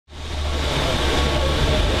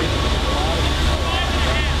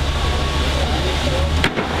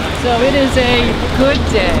So it is a good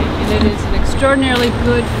day, and it is an extraordinarily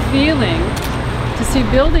good feeling to see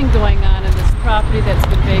building going on in this property that's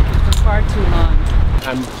been vacant for far too long.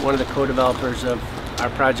 I'm one of the co-developers of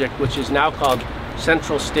our project, which is now called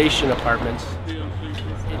Central Station Apartments.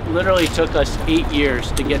 It literally took us 8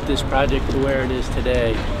 years to get this project to where it is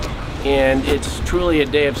today. And it's truly a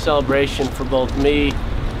day of celebration for both me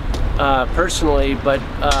personally, but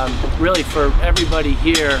really for everybody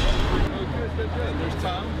here.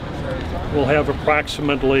 We'll have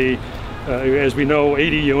approximately, as we know,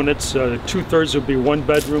 80 units. 2/3 will be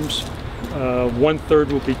 1-bedrooms.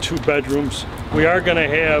 1/3 will be 2 bedrooms. We are going to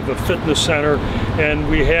have a fitness center, and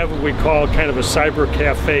we have what we call kind of a cyber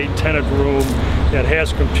cafe tenant room that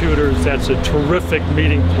has computers. That's a terrific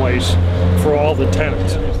meeting place for all the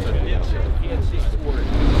tenants.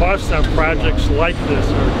 Costs on projects like this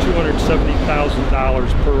are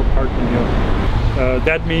 $270,000 per apartment unit.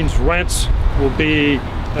 That means rents will be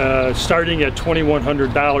starting at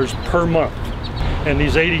 $2,100 per month. And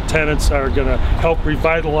these 80 tenants are going to help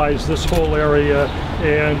revitalize this whole area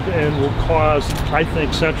and will cause, I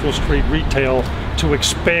think, Central Street retail to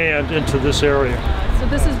expand into this area. So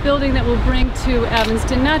this is building that will bring to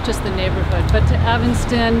Evanston, not just the neighborhood, but to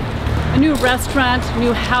Evanston, a new restaurant,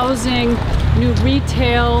 new housing, new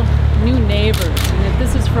retail, new neighbors. And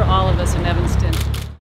this is for all of us in Evanston.